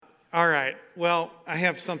All right. Well, I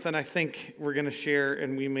have something I think we're going to share,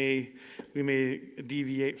 and we may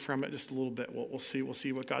deviate from it just a little bit. We'll see. We'll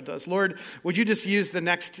see what God does. Lord, would you just use the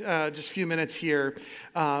next just few minutes here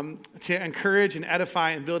to encourage and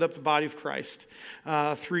edify and build up the body of Christ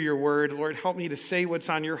through your word. Lord, help me to say what's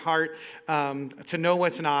on your heart, to know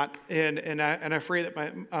what's not, and I pray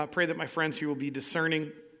that my friends here will be discerning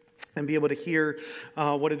and be able to hear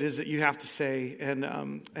what it is that you have to say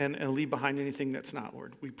and leave behind anything that's not,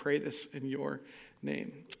 Lord. We pray this in your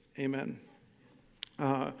name. Amen.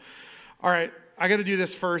 All right, I got to do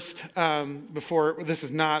this first before,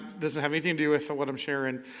 doesn't have anything to do with what I'm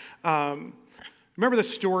sharing. Remember the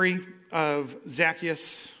story of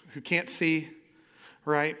Zacchaeus who can't see,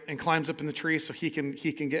 right, and climbs up in the tree so he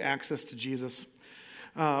can get access to Jesus.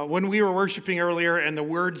 When we were worshiping earlier and the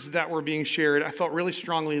words that were being shared, I felt really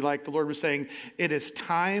strongly like the Lord was saying, it is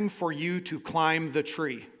time for you to climb the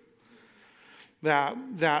tree. That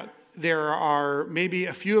there are maybe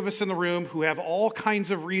a few of us in the room who have all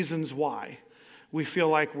kinds of reasons why we feel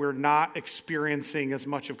like we're not experiencing as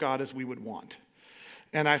much of God as we would want.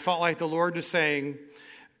 And I felt like the Lord was saying,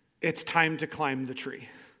 it's time to climb the tree.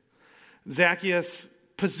 Zacchaeus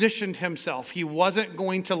positioned himself. He wasn't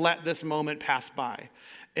going to let this moment pass by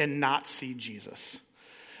and not see Jesus.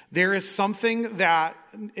 There is something that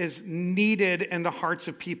is needed in the hearts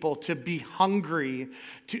of people to be hungry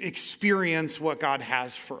to experience what God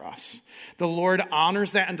has for us. The Lord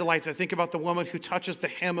honors that and delights. I think about the woman who touches the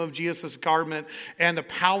hem of Jesus' garment and the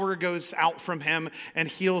power goes out from him and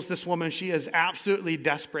heals this woman. She is absolutely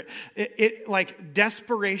desperate. Like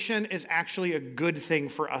desperation is actually a good thing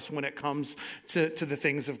for us when it comes to the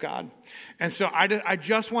things of God. And so I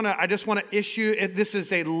just want to issue, this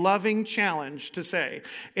is a loving challenge to say,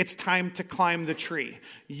 it's time to climb the tree.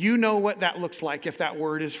 You know what that looks like if that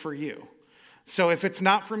word is for you. So if it's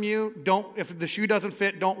not from you, if the shoe doesn't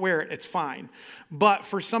fit, don't wear it. It's fine. But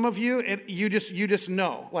for some of you, you just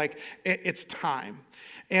know, like it's time.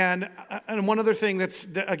 And one other thing that's,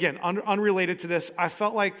 again, unrelated to this, I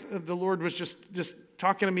felt like the Lord was just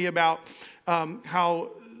talking to me about how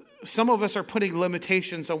some of us are putting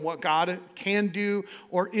limitations on what God can do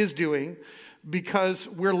or is doing because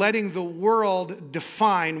we're letting the world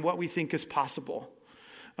define what we think is possible.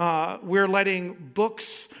 We're letting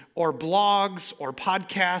books or blogs or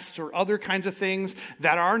podcasts or other kinds of things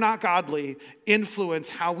that are not godly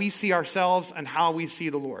influence how we see ourselves and how we see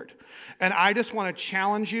the Lord. And I just want to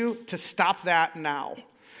challenge you to stop that now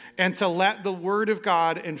and to let the Word of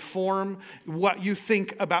God inform what you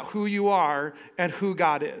think about who you are and who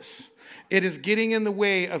God is. It is getting in the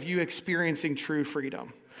way of you experiencing true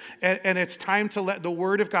freedom. And it's time to let the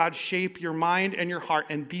Word of God shape your mind and your heart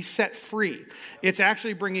and be set free. It's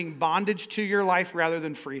actually bringing bondage to your life rather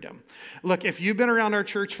than freedom. Look, if you've been around our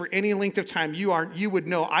church for any length of time, you would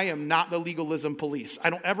know I am not the legalism police. I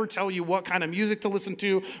don't ever tell you what kind of music to listen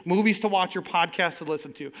to, movies to watch, or podcasts to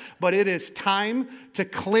listen to. But it is time to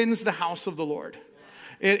cleanse the house of the Lord.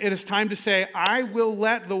 It is time to say, I will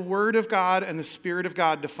let the Word of God and the Spirit of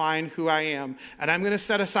God define who I am. And I'm going to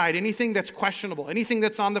set aside anything that's questionable, anything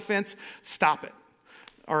that's on the fence, stop it.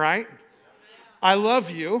 All right? I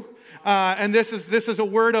love you. And this is a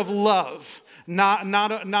word of love, not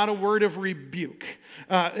a word of rebuke.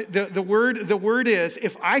 The word is,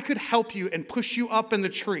 if I could help you and push you up in the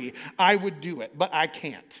tree, I would do it, but I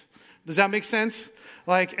can't. Does that make sense?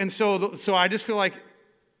 So I just feel like,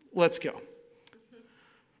 let's go.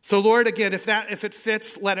 So Lord, again, if it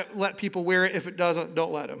fits, let people wear it. If it doesn't,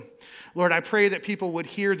 don't let them. Lord, I pray that people would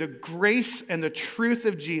hear the grace and the truth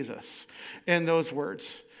of Jesus in those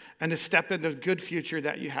words and to step in the good future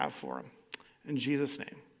that you have for them. In Jesus'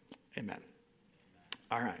 name, amen.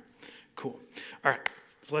 All right, cool. All right,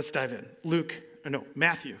 so let's dive in.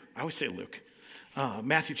 Matthew. I always say Luke.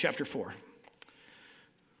 Matthew chapter 4,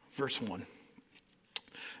 verse 1.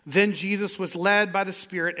 Then Jesus was led by the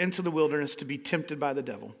Spirit into the wilderness to be tempted by the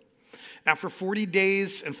devil. After 40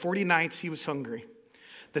 days and 40 nights, he was hungry.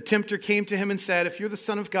 The tempter came to him and said, if you're the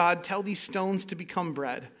Son of God, tell these stones to become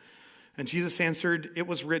bread. And Jesus answered, it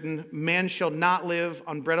was written, man shall not live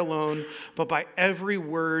on bread alone, but by every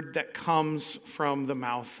word that comes from the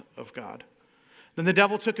mouth of God. Then the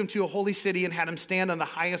devil took him to a holy city and had him stand on the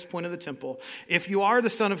highest point of the temple. If you are the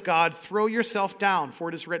Son of God, throw yourself down, for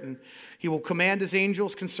it is written, he will command his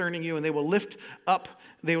angels concerning you, and they will lift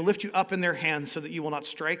you up in their hands so that you will not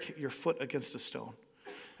strike your foot against a stone.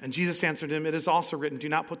 And Jesus answered him, it is also written, do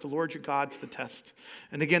not put the Lord your God to the test.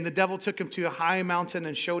 And again, the devil took him to a high mountain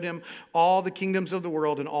and showed him all the kingdoms of the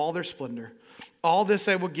world and all their splendor. All this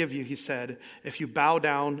I will give you, he said, if you bow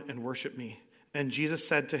down and worship me. And Jesus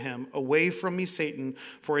said to him, "Away from me, Satan,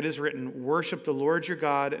 for it is written, worship the Lord your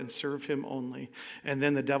God and serve him only." And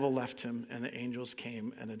then the devil left him, and the angels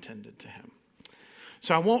came and attended to him.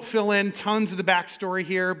 So I won't fill in tons of the backstory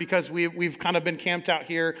here because we've kind of been camped out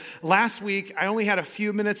here. Last week, I only had a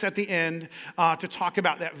few minutes at the end to talk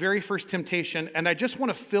about that very first temptation. And I just want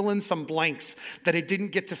to fill in some blanks that I didn't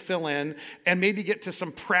get to fill in and maybe get to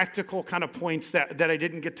some practical kind of points that I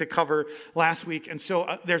didn't get to cover last week. And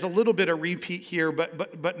so there's a little bit of repeat here,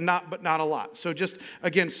 but not a lot. So just,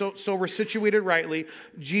 again, so we're situated rightly.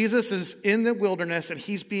 Jesus is in the wilderness and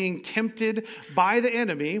he's being tempted by the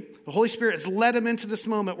enemy. The Holy Spirit has led him into this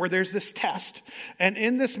moment where there's this test. And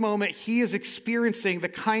in this moment, he is experiencing the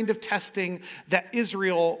kind of testing that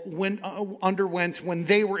Israel underwent when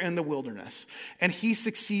they were in the wilderness. And he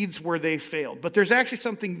succeeds where they failed. But there's actually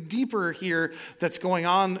something deeper here that's going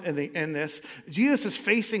on in this. Jesus is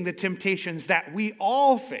facing the temptations that we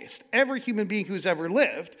all faced, every human being who's ever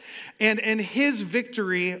lived. And in his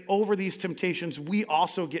victory over these temptations, we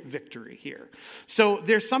also get victory here. So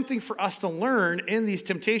there's something for us to learn in these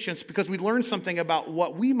temptations because we learn something about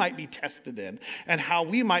what we might be tested in and how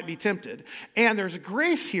we might be tempted. And there's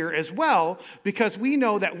grace here as well because we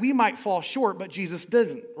know that we might fall short, but Jesus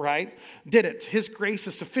didn't. His grace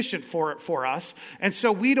is sufficient for us. And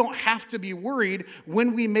so we don't have to be worried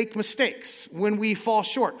when we make mistakes, when we fall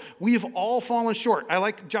short. We've all fallen short. I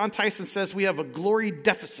like John Tyson says we have a glory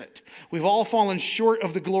deficit. We've all fallen short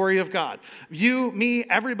of the glory of God. You, me,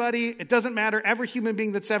 everybody, it doesn't matter, every human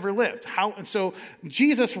being that's ever lived. And so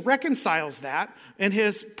Jesus reconciles that in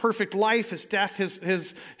his perfect life, his death,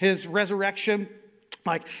 his resurrection.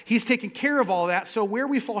 Like he's taking care of all that. So where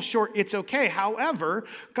we fall short, it's okay. However,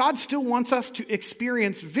 God still wants us to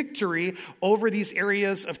experience victory over these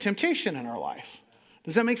areas of temptation in our life.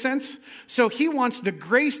 Does that make sense? So he wants the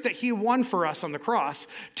grace that he won for us on the cross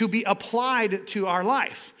to be applied to our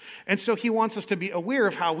life. And so he wants us to be aware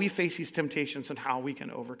of how we face these temptations and how we can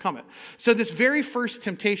overcome it. So this very first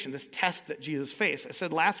temptation, this test that Jesus faced, I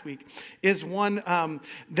said last week, is one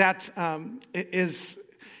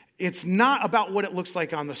it's not about what it looks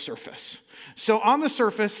like on the surface. So on the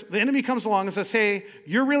surface, the enemy comes along and says, "Hey,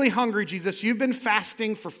 you're really hungry, Jesus. You've been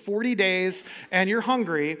fasting for 40 days and you're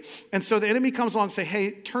hungry." And so the enemy comes along and says,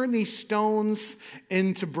 "Hey, turn these stones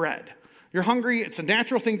into bread. You're hungry. It's a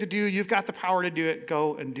natural thing to do. You've got the power to do it.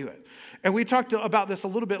 Go and do it." And we talked about this a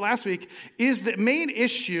little bit last week. Is the main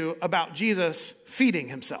issue about Jesus feeding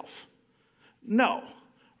himself? No.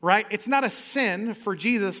 Right? It's not a sin for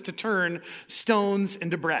Jesus to turn stones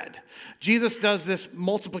into bread. Jesus does this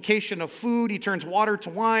multiplication of food. He turns water to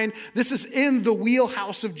wine. This is in the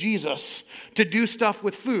wheelhouse of Jesus to do stuff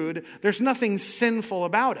with food. There's nothing sinful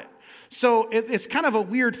about it. So it's kind of a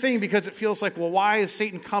weird thing because it feels like, well, why is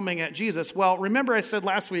Satan coming at Jesus? Well, remember I said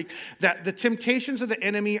last week that the temptations of the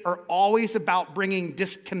enemy are always about bringing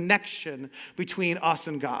disconnection between us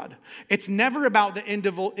and God. It's never about the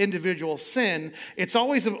individual sin. It's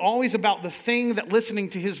always about the thing that listening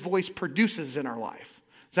to his voice produces in our life.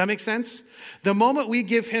 Does that make sense? The moment we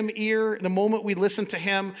give him ear, the moment we listen to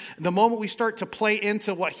him, the moment we start to play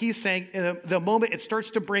into what he's saying, the moment it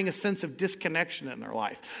starts to bring a sense of disconnection in their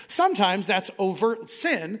life. Sometimes that's overt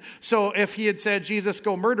sin. So if he had said, "Jesus,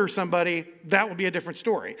 go murder somebody," that would be a different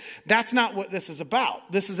story. That's not what this is about.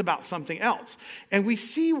 This is about something else. And we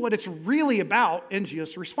see what it's really about in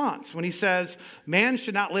Jesus' response when he says, "Man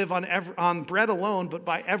should not live on bread alone, but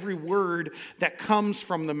by every word that comes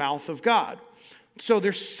from the mouth of God." So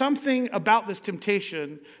there's something about this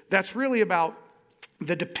temptation that's really about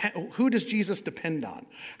who does Jesus depend on?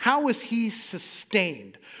 How is he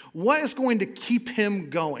sustained? What is going to keep him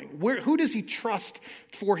going? Who does he trust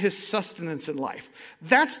for his sustenance in life?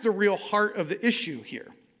 That's the real heart of the issue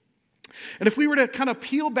here. And if we were to kind of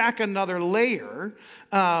peel back another layer,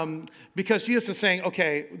 because Jesus is saying,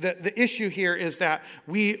 okay, the issue here is that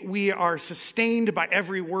we are sustained by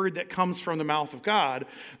every word that comes from the mouth of God.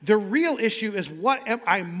 The real issue is, what am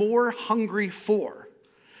I more hungry for?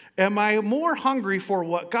 Am I more hungry for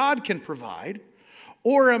what God can provide,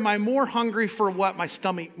 or am I more hungry for what my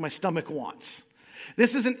stomach wants?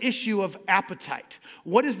 This is an issue of appetite.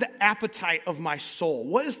 What is the appetite of my soul?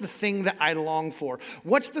 What is the thing that I long for?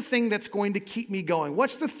 What's the thing that's going to keep me going?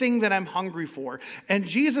 What's the thing that I'm hungry for? And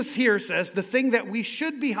Jesus here says the thing that we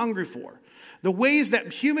should be hungry for, the ways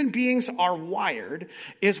that human beings are wired,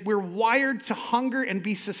 is we're wired to hunger and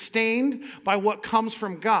be sustained by what comes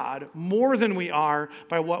from God more than we are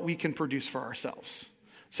by what we can produce for ourselves.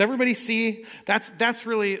 So everybody see, that's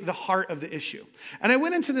really the heart of the issue. And I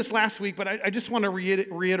went into this last week, but I just want to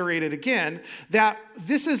reiterate it again, that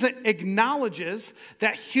acknowledges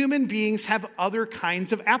that human beings have other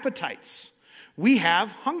kinds of appetites. We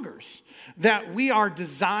have hungers, that we are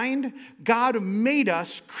designed. God made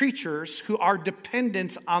us creatures who are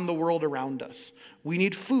dependent on the world around us. We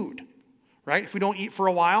need food, right? If we don't eat for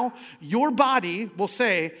a while, your body will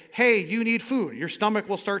say, hey, you need food. Your stomach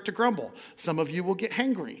will start to grumble. Some of you will get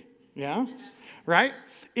hangry, yeah? Right?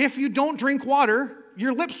 If you don't drink water,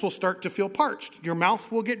 your lips will start to feel parched. Your mouth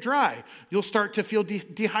will get dry. You'll start to feel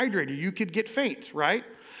dehydrated. You could get faint, right?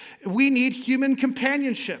 We need human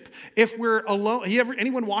companionship. If we're alone,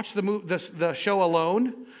 anyone watch the show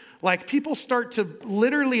Alone? Like, people start to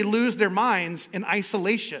literally lose their minds in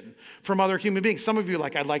isolation from other human beings. Some of you are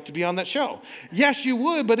like, I'd like to be on that show. Yes, you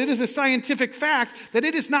would, but it is a scientific fact that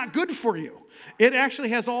it is not good for you. It actually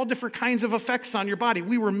has all different kinds of effects on your body.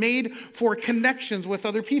 We were made for connections with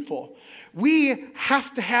other people. We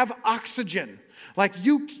have to have oxygen. Like,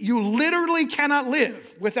 you literally cannot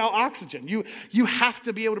live without oxygen. You have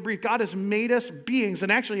to be able to breathe. God has made us beings.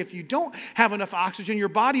 And actually, if you don't have enough oxygen, your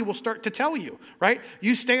body will start to tell you, right?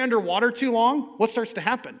 You stay underwater too long, what starts to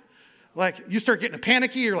happen? Like, you start getting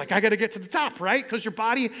panicky. You're like, I got to get to the top, right? Because your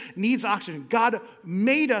body needs oxygen. God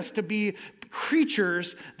made us to be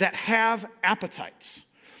creatures that have appetites.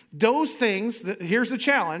 Those things, here's the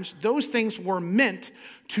challenge, those things were meant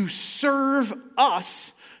to serve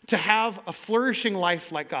us to have a flourishing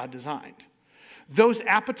life like God designed. Those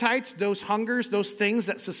appetites, those hungers, those things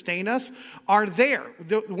that sustain us are there.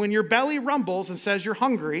 When your belly rumbles and says you're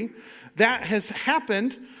hungry, that has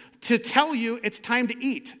happened to tell you it's time to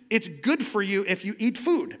eat. It's good for you if you eat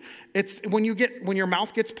food. It's when your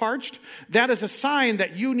mouth gets parched, that is a sign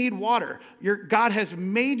that you need water. God has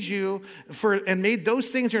made you and made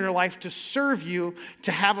those things in your life to serve you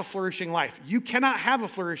to have a flourishing life. You cannot have a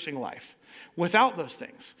flourishing life without those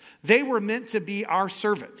things. They were meant to be our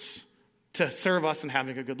servants, to serve us in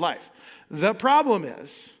having a good life. The problem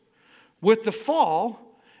is, with the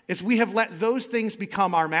fall, is we have let those things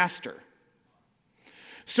become our master.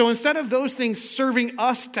 So instead of those things serving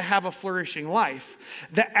us to have a flourishing life,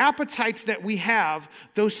 the appetites that we have,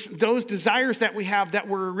 those desires that we have that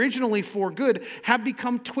were originally for good, have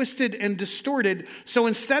become twisted and distorted. So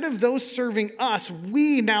instead of those serving us,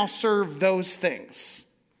 we now serve those things.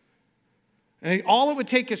 And all it would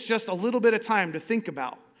take is just a little bit of time to think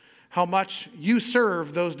about how much you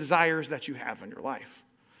serve those desires that you have in your life.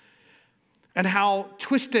 And how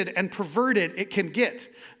twisted and perverted it can get.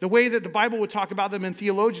 The way that the Bible would talk about them, and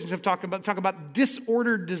theologians have talk about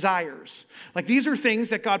disordered desires. Like, these are things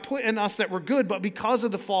that God put in us that were good, but because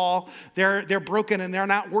of the fall, they're broken and they're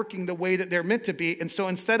not working the way that they're meant to be. And so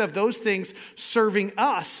instead of those things serving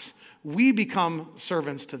us, we become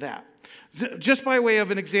servants to that. Just by way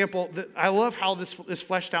of an example, I love how this is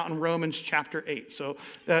fleshed out in Romans chapter 8. So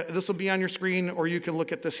this will be on your screen, or you can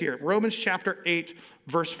look at this here. Romans chapter 8,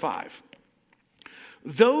 verse 5.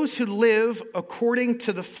 Those who live according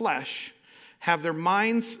to the flesh have their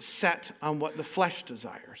minds set on what the flesh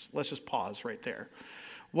desires. Let's just pause right there.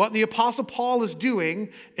 What the Apostle Paul is doing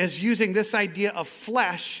is using this idea of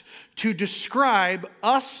flesh to describe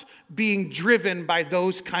us being driven by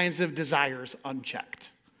those kinds of desires unchecked.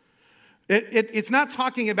 It's not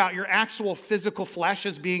talking about your actual physical flesh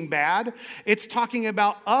as being bad. It's talking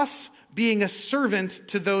about us being a servant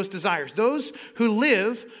to those desires. Those who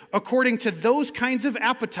live according to those kinds of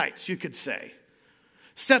appetites, you could say,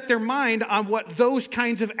 set their mind on what those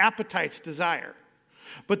kinds of appetites desire.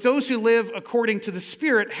 But those who live according to the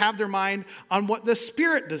Spirit have their mind on what the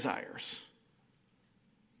Spirit desires.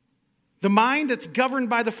 The mind that's governed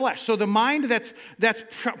by the flesh. So the mind that's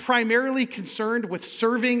primarily concerned with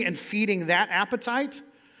serving and feeding that appetite,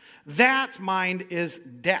 that mind is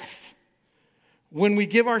death. When we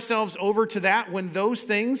give ourselves over to that, when those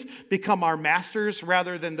things become our masters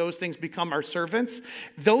rather than those things become our servants,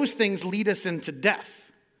 those things lead us into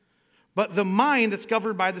death. But the mind that's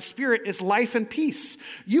governed by the Spirit is life and peace.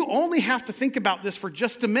 You only have to think about this for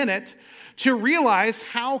just a minute to realize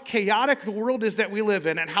how chaotic the world is that we live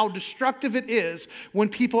in and how destructive it is when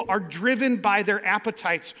people are driven by their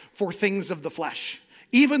appetites for things of the flesh.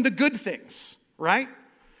 Even the good things, right?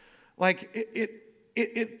 Like,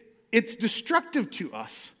 it's destructive to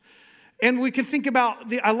us. And we can think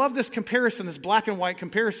about, I love this comparison, this black and white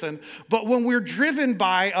comparison, but when we're driven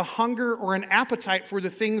by a hunger or an appetite for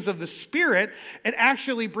the things of the Spirit, it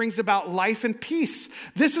actually brings about life and peace.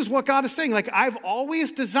 This is what God is saying. Like, I've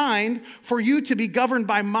always designed for you to be governed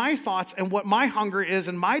by my thoughts and what my hunger is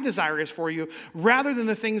and my desire is for you, rather than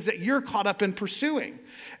the things that you're caught up in pursuing.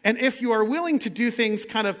 And if you are willing to do things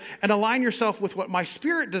and align yourself with what my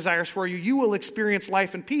Spirit desires for you, you will experience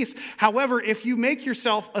life and peace. However, if you make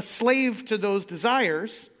yourself a slave to those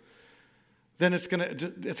desires, then it's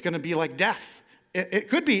going to be like death It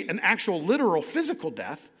could be an actual literal physical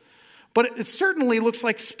death, but it certainly looks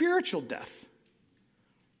like spiritual death.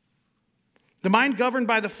 The mind governed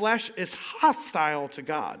by the flesh is hostile to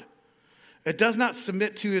God. It does not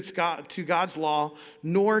submit to God's law,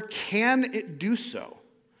 nor can it do so.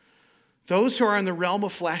 Those who are in the realm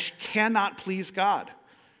of flesh cannot please God.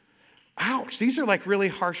 Ouch, these are like really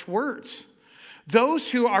harsh words. Those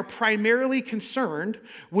who are primarily concerned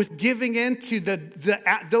with giving in to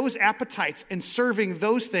those appetites and serving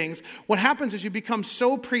those things, what happens is you become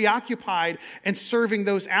so preoccupied in serving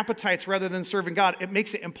those appetites rather than serving God, it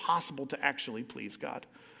makes it impossible to actually please God.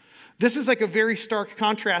 This is like a very stark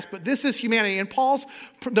contrast, but this is humanity. And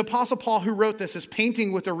the Apostle Paul, who wrote this, is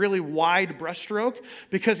painting with a really wide brushstroke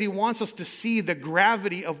because he wants us to see the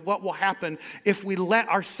gravity of what will happen if we let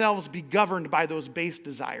ourselves be governed by those base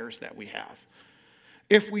desires that we have.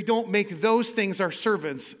 If we don't make those things our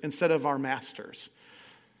servants instead of our masters.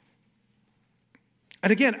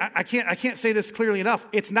 And again, I can't say this clearly enough.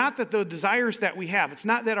 It's not that the desires that we have, it's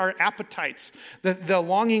not that our appetites, the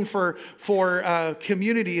longing for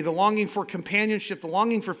community, the longing for companionship, the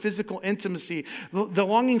longing for physical intimacy, the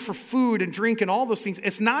longing for food and drink and all those things,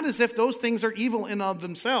 it's not as if those things are evil in of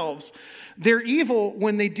themselves. They're evil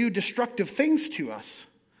when they do destructive things to us.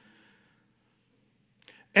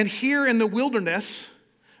 And here in the wilderness,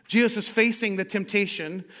 Jesus is facing the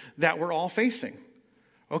temptation that we're all facing.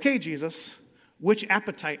 Okay, Jesus, which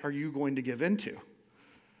appetite are you going to give into?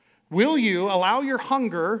 Will you allow your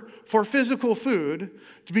hunger for physical food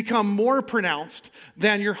to become more pronounced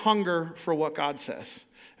than your hunger for what God says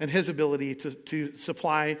and his ability to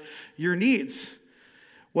supply your needs?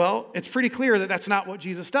 Well, it's pretty clear that that's not what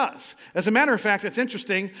Jesus does. As a matter of fact, it's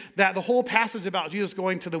interesting that the whole passage about Jesus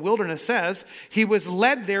going to the wilderness says he was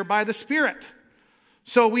led there by the Spirit.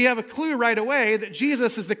 So we have a clue right away that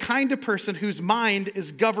Jesus is the kind of person whose mind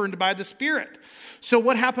is governed by the Spirit. So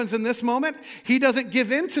what happens in this moment? He doesn't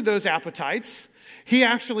give in to those appetites. He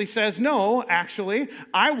actually says, no, actually,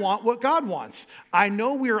 I want what God wants. I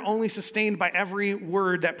know we are only sustained by every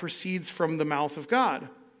word that proceeds from the mouth of God.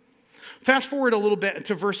 Fast forward a little bit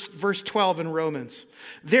to verse 12 in Romans.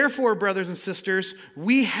 Therefore, brothers and sisters,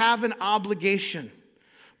 we have an obligation,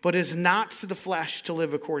 but it is not to the flesh to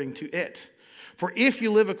live according to it. For if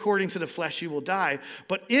you live according to the flesh, you will die.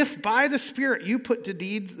 But if by the Spirit you put to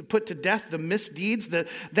death the misdeeds, that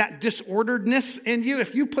disorderedness in you,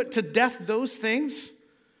 if you put to death those things,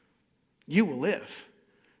 you will live.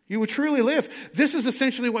 You will truly live. This is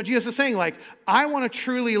essentially what Jesus is saying. Like, I want to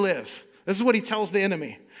truly live. This is what he tells the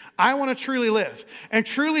enemy. I want to truly live. And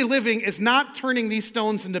truly living is not turning these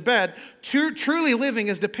stones into bread. Truly living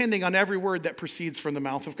is depending on every word that proceeds from the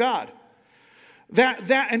mouth of God.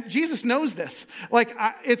 And Jesus knows this. Like,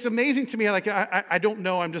 it's amazing to me. Like, I don't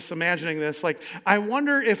know. I'm just imagining this. Like, I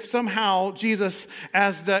wonder if somehow Jesus,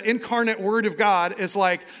 as the incarnate Word of God, is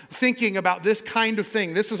like thinking about this kind of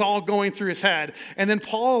thing. This is all going through his head. And then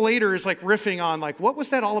Paul later is like riffing on, like, what was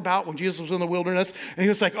that all about when Jesus was in the wilderness? And he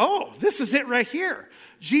was like, oh, this is it right here.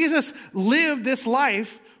 Jesus lived this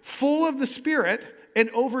life full of the Spirit and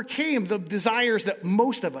overcame the desires that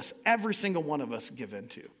most of us, every single one of us, give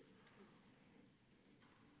into.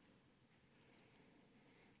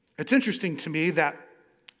 It's interesting to me that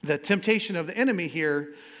the temptation of the enemy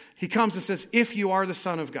here, he comes and says, if you are the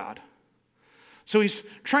Son of God. So he's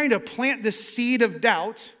trying to plant this seed of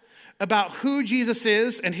doubt about who Jesus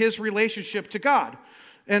is and his relationship to God.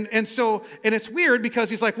 And it's weird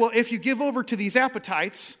because he's like, well, if you give over to these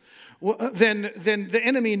appetites, then the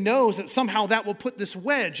enemy knows that somehow that will put this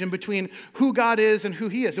wedge in between who God is and who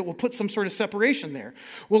he is. It will put some sort of separation there.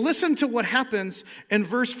 Well, listen to what happens in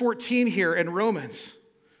verse 14 here in Romans.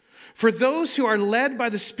 For those who are led by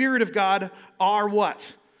the Spirit of God are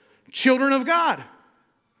what? Children of God.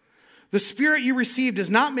 The Spirit you received does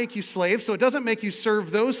not make you slaves, so it doesn't make you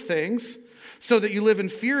serve those things so that you live in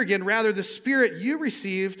fear again. Rather, the Spirit you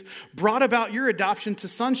received brought about your adoption to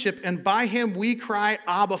sonship, and by him we cry,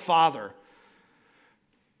 Abba, Father.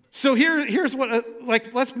 So here's what,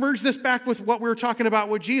 let's merge this back with what we were talking about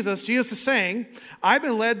with Jesus. Jesus is saying, I've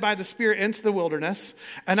been led by the Spirit into the wilderness,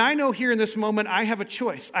 and I know here in this moment I have a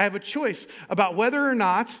choice. I have a choice about whether or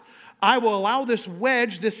not I will allow this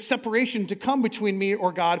wedge, this separation to come between me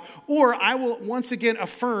or God, or I will once again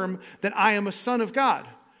affirm that I am a son of God.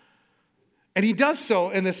 And he does so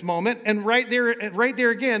in this moment, and right there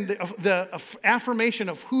again, the affirmation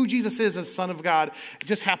of who Jesus is as Son of God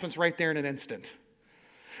just happens right there in an instant.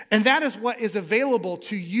 And that is what is available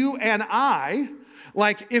to you and I,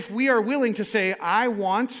 like if we are willing to say, I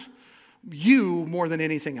want you more than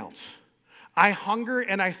anything else. I hunger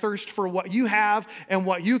and I thirst for what you have and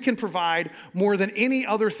what you can provide more than any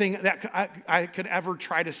other thing that I could ever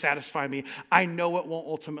try to satisfy me. I know it won't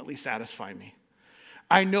ultimately satisfy me.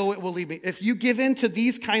 I know it will lead me. If you give in to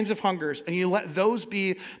these kinds of hungers and you let those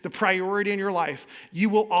be the priority in your life, you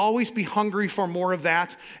will always be hungry for more of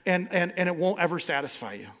that, and it won't ever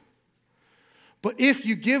satisfy you. But if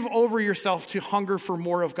you give over yourself to hunger for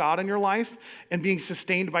more of God in your life and being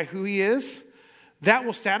sustained by who he is, that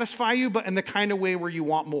will satisfy you, but in the kind of way where you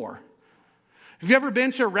want more. Have you ever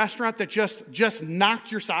been to a restaurant that just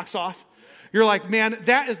knocked your socks off? You're like, man,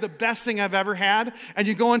 that is the best thing I've ever had. And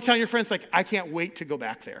you go and tell your friends, like, I can't wait to go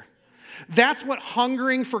back there. That's what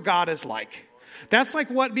hungering for God is like. That's like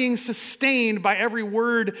what being sustained by every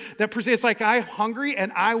word that presents. It's like, I'm hungry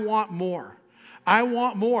and I want more. I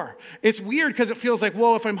want more. It's weird because it feels like,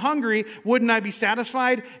 well, if I'm hungry, wouldn't I be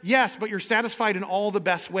satisfied? Yes, but you're satisfied in all the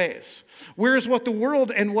best ways. Whereas what the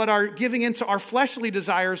world and what our giving into our fleshly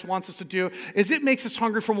desires wants us to do is it makes us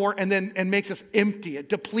hungry for more and makes us empty. It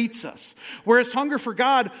depletes us. Whereas hunger for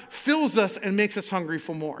God fills us and makes us hungry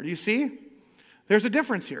for more. Do you see? There's a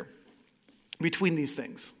difference here between these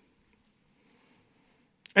things.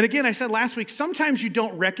 And again, I said last week, sometimes you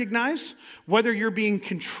don't recognize whether you're being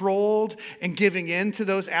controlled and giving in to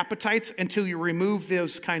those appetites until you remove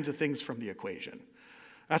those kinds of things from the equation.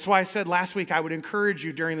 That's why I said last week I would encourage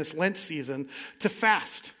you during this Lent season to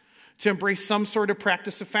fast, to embrace some sort of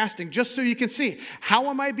practice of fasting, just so you can see, how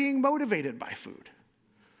am I being motivated by food?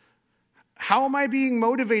 How am I being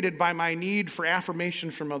motivated by my need for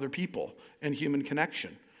affirmation from other people and human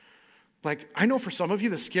connection? Like, I know for some of you,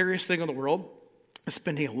 the scariest thing in the world is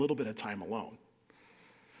spending a little bit of time alone,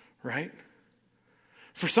 right?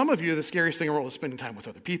 For some of you, the scariest thing in the world is spending time with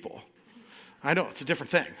other people. I know, it's a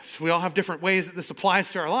different thing. We all have different ways that this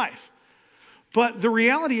applies to our life. But the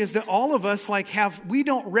reality is that all of us we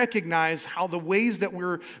don't recognize how the ways that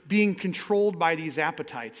we're being controlled by these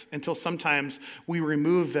appetites until sometimes we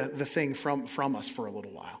remove the thing from us for a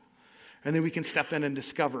little while. And then we can step in and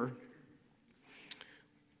discover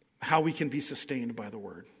how we can be sustained by the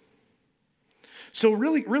word. So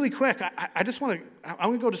really, really quick, I just want to, I'm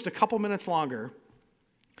going to go just a couple minutes longer.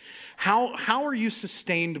 How are you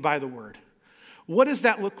sustained by the word? What does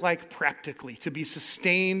that look like practically, to be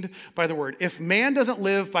sustained by the word? If man doesn't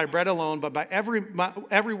live by bread alone, but by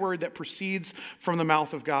every word that proceeds from the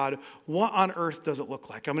mouth of God, what on earth does it look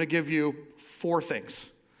like? I'm going to give you 4 things.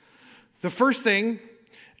 The first thing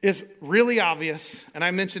is really obvious, and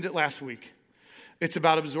I mentioned it last week. It's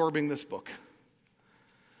about absorbing this book.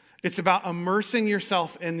 It's about immersing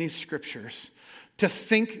yourself in these scriptures. To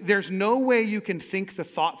think, there's no way you can think the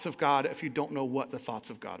thoughts of God if you don't know what the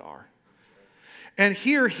thoughts of God are. And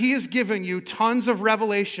here, he is giving you tons of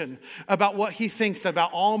revelation about what he thinks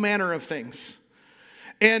about all manner of things.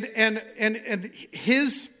 And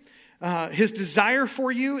his desire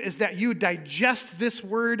for you is that you digest this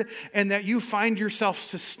word and that you find yourself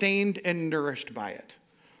sustained and nourished by it.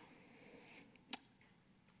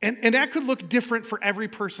 And that could look different for every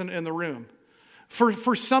person in the room.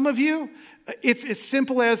 For some of you, it's as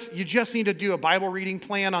simple as you just need to do a Bible reading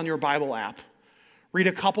plan on your Bible app. Read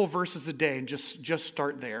a couple verses a day and just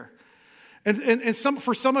start there. And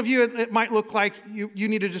for some of you, it might look like you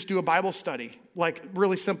need to just do a Bible study, like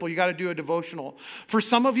really simple. You got to do a devotional. For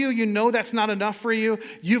some of you, you know that's not enough for you.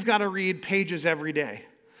 You've got to read pages every day.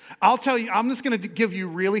 I'll tell you, I'm just going to give you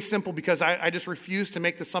really simple because I just refuse to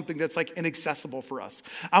make this something that's like inaccessible for us.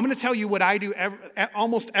 I'm going to tell you what I do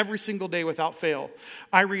almost every single day without fail.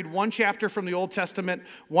 I read 1 chapter from the Old Testament,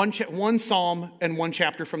 one psalm, and 1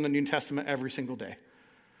 chapter from the New Testament every single day.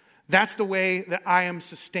 That's the way that I am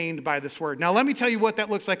sustained by this word. Now, let me tell you what that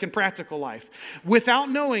looks like in practical life. Without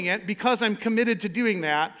knowing it, because I'm committed to doing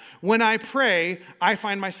that, when I pray, I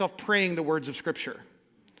find myself praying the words of Scripture.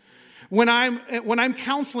 When I'm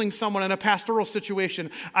counseling someone in a pastoral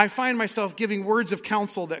situation, I find myself giving words of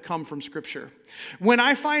counsel that come from Scripture. When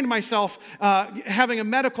I find myself having a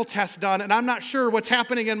medical test done and I'm not sure what's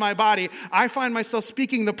happening in my body, I find myself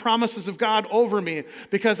speaking the promises of God over me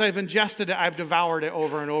because I've ingested it, I've devoured it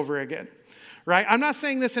over and over again. Right? I'm not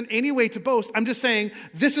saying this in any way to boast. I'm just saying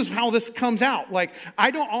this is how this comes out. Like,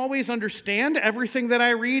 I don't always understand everything that I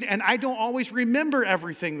read, and I don't always remember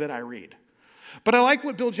everything that I read. But I like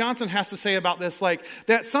what Bill Johnson has to say about this, like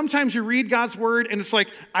that sometimes you read God's word and it's like,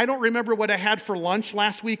 I don't remember what I had for lunch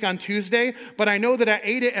last week on Tuesday, but I know that I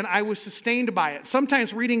ate it and I was sustained by it.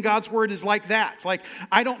 Sometimes reading God's word is like that. It's like,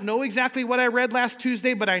 I don't know exactly what I read last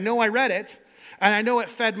Tuesday, but I know I read it and I know it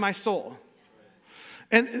fed my soul.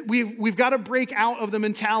 And we've got to break out of the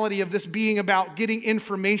mentality of this being about getting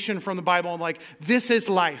information from the Bible and like, this is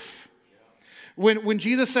life. When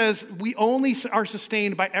Jesus says we only are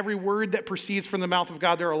sustained by every word that proceeds from the mouth of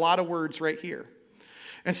God, there are a lot of words right here.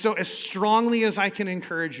 And so as strongly as I can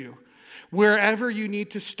encourage you, wherever you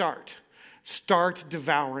need to start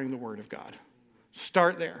devouring the word of God.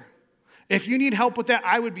 Start there. If you need help with that,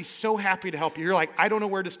 I would be so happy to help you. You're like, I don't know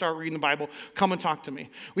where to start reading the Bible. Come and talk to me.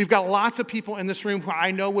 We've got lots of people in this room who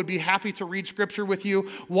I know would be happy to read Scripture with you,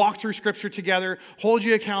 walk through Scripture together, hold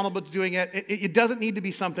you accountable to doing it. It doesn't need to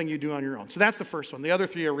be something you do on your own. So that's the first one. The other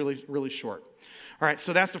three are really, really short. All right,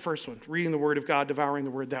 so that's the first one, reading the Word of God, devouring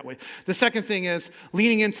the Word that way. The second thing is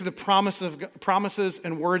leaning into the promises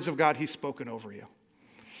and words of God He's spoken over you.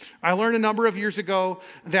 I learned a number of years ago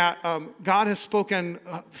that God has spoken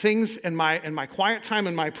things in my quiet time,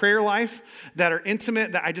 in my prayer life that are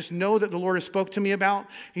intimate, that I just know that the Lord has spoke to me about.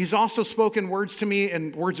 He's also spoken words to me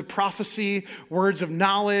in words of prophecy, words of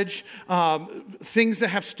knowledge, things that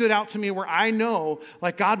have stood out to me where I know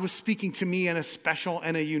like God was speaking to me in a special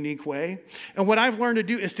and a unique way. And what I've learned to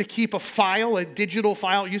do is to keep a digital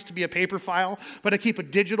file. It used to be a paper file, but I keep a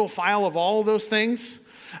digital file of all of those things.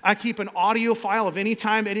 I keep an audio file of any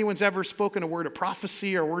time anyone's ever spoken a word of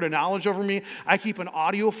prophecy or a word of knowledge over me. I keep an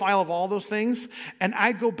audio file of all those things. And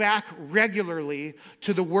I go back regularly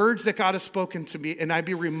to the words that God has spoken to me, and I'd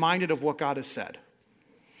be reminded of what God has said.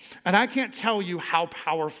 And I can't tell you how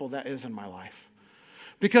powerful that is in my life.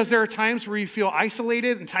 Because there are times where you feel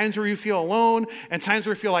isolated and times where you feel alone and times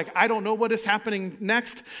where you feel like, I don't know what is happening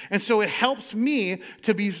next. And so it helps me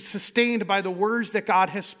to be sustained by the words that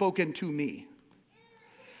God has spoken to me.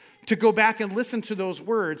 To go back and listen to those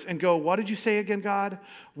words and go, what did you say again, God?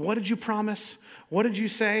 What did you promise? What did you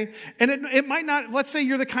say? And it might not, let's say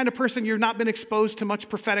you're the kind of person you've not been exposed to much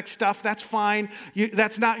prophetic stuff. That's fine.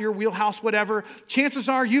 That's not your wheelhouse, whatever. Chances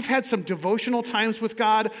are you've had some devotional times with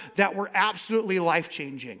God that were absolutely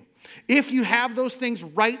life-changing. If you have those things,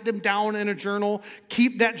 write them down in a journal,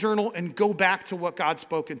 keep that journal, and go back to what God's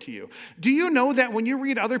spoken to you. Do you know that when you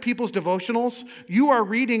read other people's devotionals, you are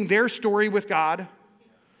reading their story with God?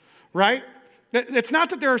 Right? It's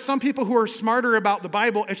not that there are some people who are smarter about the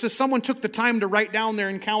Bible. It's just someone took the time to write down their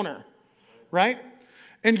encounter. Right?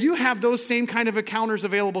 And you have those same kind of encounters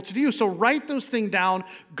available to you. So write those things down,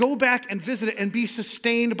 go back and visit it, and be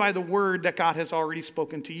sustained by the word that God has already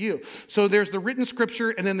spoken to you. So there's the written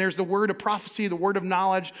scripture, and then there's the word of prophecy, the word of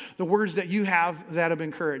knowledge, the words that you have that have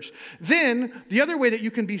encouraged. Then the other way that you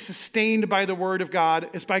can be sustained by the word of God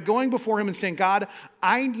is by going before him and saying, God,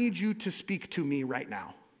 I need you to speak to me right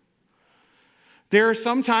now. There are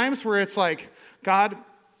some times where it's like, God,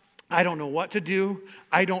 I don't know what to do.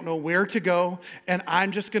 I don't know where to go. And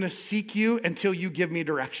I'm just going to seek you until you give me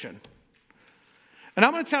direction. And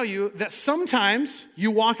I'm going to tell you that sometimes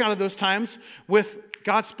you walk out of those times with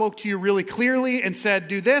God spoke to you really clearly and said,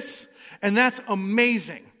 do this. And that's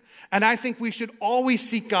amazing. And I think we should always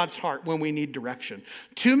seek God's heart when we need direction.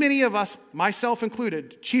 Too many of us, myself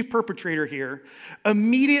included, chief perpetrator here,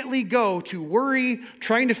 immediately go to worry,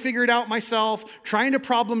 trying to figure it out myself, trying to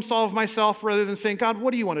problem solve myself rather than saying, God,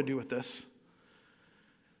 what do you want to do with this?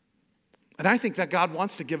 And I think that God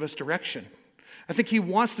wants to give us direction. I think he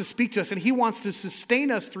wants to speak to us, and he wants to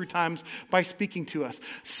sustain us through times by speaking to us.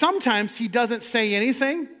 Sometimes he doesn't say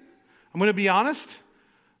anything. I'm going to be honest.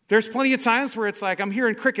 There's plenty of times where it's like, I'm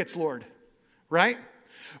hearing crickets, Lord, right?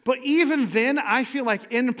 But even then, I feel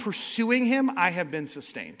like in pursuing him, I have been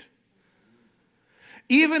sustained.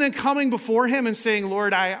 Even in coming before him and saying,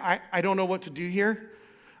 Lord, I don't know what to do here,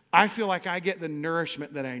 I feel like I get the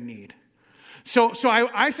nourishment that I need. So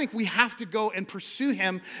I think we have to go and pursue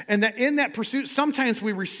him, and that in that pursuit, sometimes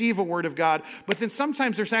we receive a word of God, but then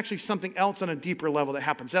sometimes there's actually something else on a deeper level that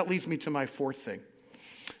happens. That leads me to my fourth thing.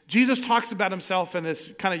 Jesus talks about himself in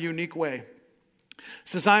this kind of unique way. He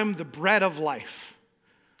says, I'm the bread of life.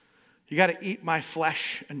 You got to eat my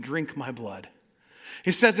flesh and drink my blood.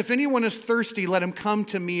 He says, if anyone is thirsty, let him come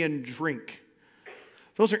to me and drink.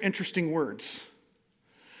 Those are interesting words,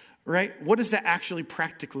 right? What does that actually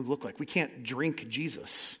practically look like? We can't drink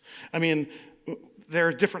Jesus. I mean, there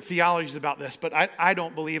are different theologies about this, but I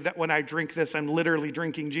don't believe that when I drink this, I'm literally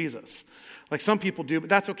drinking Jesus. Like some people do, but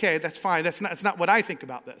that's okay. That's fine. That's not what I think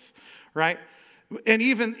about this, right? And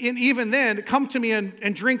even then, come to me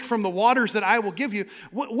and drink from the waters that I will give you.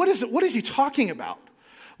 What is he talking about?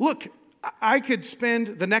 Look, I could spend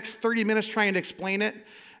the next 30 minutes trying to explain it,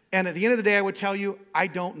 and at the end of the day, I would tell you, I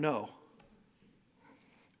don't know.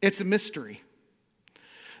 It's a mystery.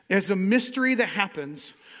 It's a mystery that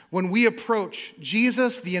happens when we approach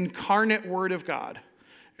Jesus, the incarnate Word of God,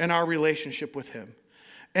 and our relationship with him.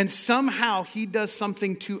 And somehow he does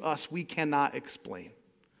something to us we cannot explain.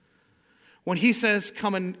 When he says,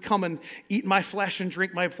 come and eat my flesh and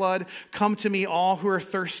drink my blood, come to me all who are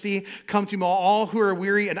thirsty, come to me all who are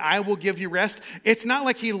weary, and I will give you rest. It's not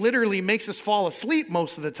like he literally makes us fall asleep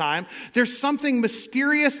most of the time. There's something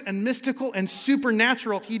mysterious and mystical and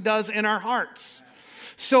supernatural he does in our hearts.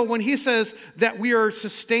 So when he says that we are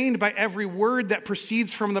sustained by every word that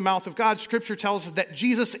proceeds from the mouth of God, Scripture tells us that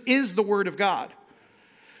Jesus is the Word of God.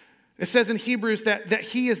 It says in Hebrews that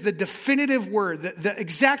he is the definitive word, the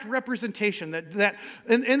exact representation that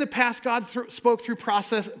in the past God spoke through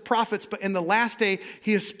prophets, but in the last day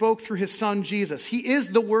he has spoke through his son Jesus. He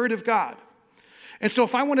is the Word of God. And so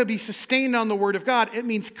if I want to be sustained on the Word of God, it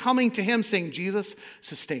means coming to him saying, Jesus,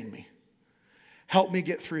 sustain me. Help me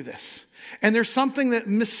get through this. And there's something that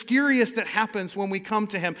mysterious that happens when we come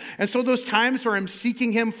to him. And so those times where I'm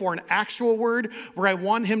seeking him for an actual word, where I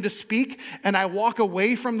want him to speak, and I walk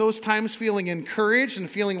away from those times feeling encouraged and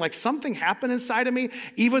feeling like something happened inside of me,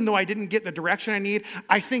 even though I didn't get the direction I need,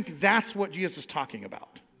 I think that's what Jesus is talking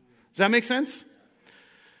about. Does that make sense?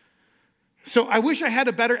 So I wish I had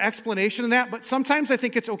a better explanation of that, but sometimes I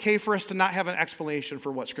think it's okay for us to not have an explanation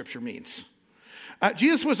for what Scripture means.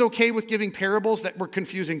 Jesus was okay with giving parables that were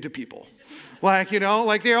confusing to people. Like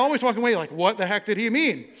they're always walking away like, what the heck did he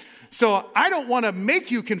mean? So I don't want to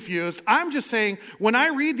make you confused. I'm just saying when I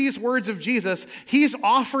read these words of Jesus, he's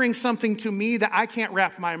offering something to me that I can't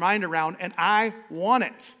wrap my mind around, and I want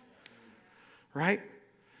it. Right?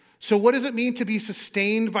 So what does it mean to be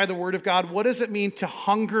sustained by the Word of God? What does it mean to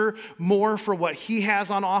hunger more for what he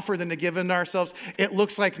has on offer than to give in ourselves? It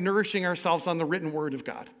looks like nourishing ourselves on the written Word of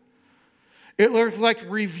God. It looks like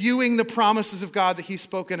reviewing the promises of God that he's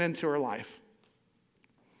spoken into our life.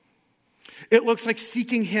 It looks like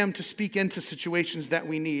seeking him to speak into situations that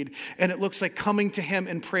we need. And it looks like coming to him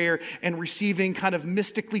in prayer and receiving kind of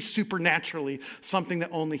mystically, supernaturally, something that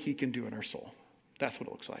only he can do in our soul. That's what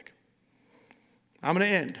it looks like. I'm going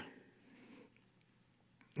to end.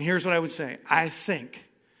 Here's what I would say. I think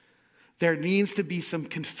there needs to be some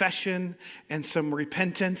confession and some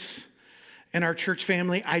repentance in our church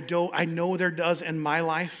family. I know there does in my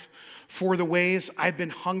life, for the ways I've been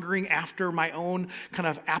hungering after my own kind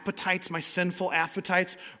of appetites, my sinful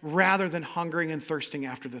appetites, rather than hungering and thirsting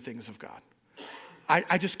after the things of God.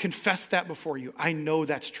 I just confess that before you. I know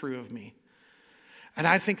that's true of me. And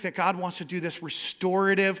I think that God wants to do this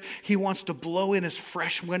restorative. He wants to blow in his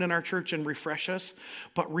fresh wind in our church and refresh us.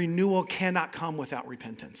 But renewal cannot come without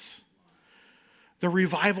repentance. The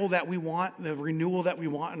revival that we want, the renewal that we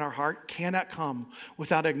want in our heart cannot come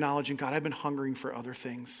without acknowledging, God, I've been hungering for other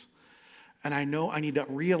things. And I know I need to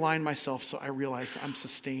realign myself so I realize I'm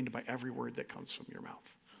sustained by every word that comes from your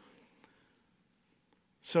mouth.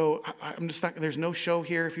 So I'm just not, there's no show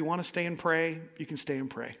here. If you want to stay and pray, you can stay and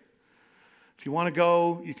pray. If you want to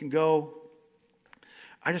go, you can go.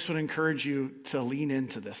 I just would encourage you to lean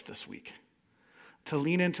into this week. To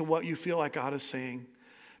lean into what you feel like God is saying.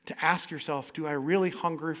 To ask yourself, do I really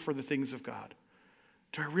hunger for the things of God?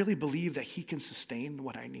 Do I really believe that he can sustain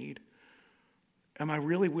what I need? Am I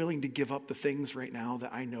really willing to give up the things right now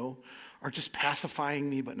that I know are just pacifying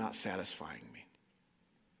me but not satisfying me?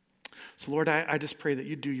 So Lord, I just pray that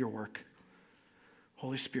you do your work.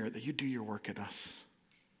 Holy Spirit, that you do your work in us.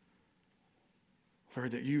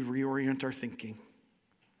 Lord, that you reorient our thinking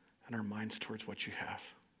and our minds towards what you have.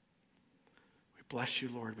 We bless you,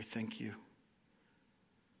 Lord. We thank you.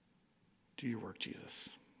 Do your work, Jesus.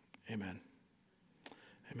 Amen.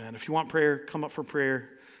 Amen. If you want prayer, come up for prayer.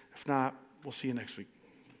 If not, we'll see you next week.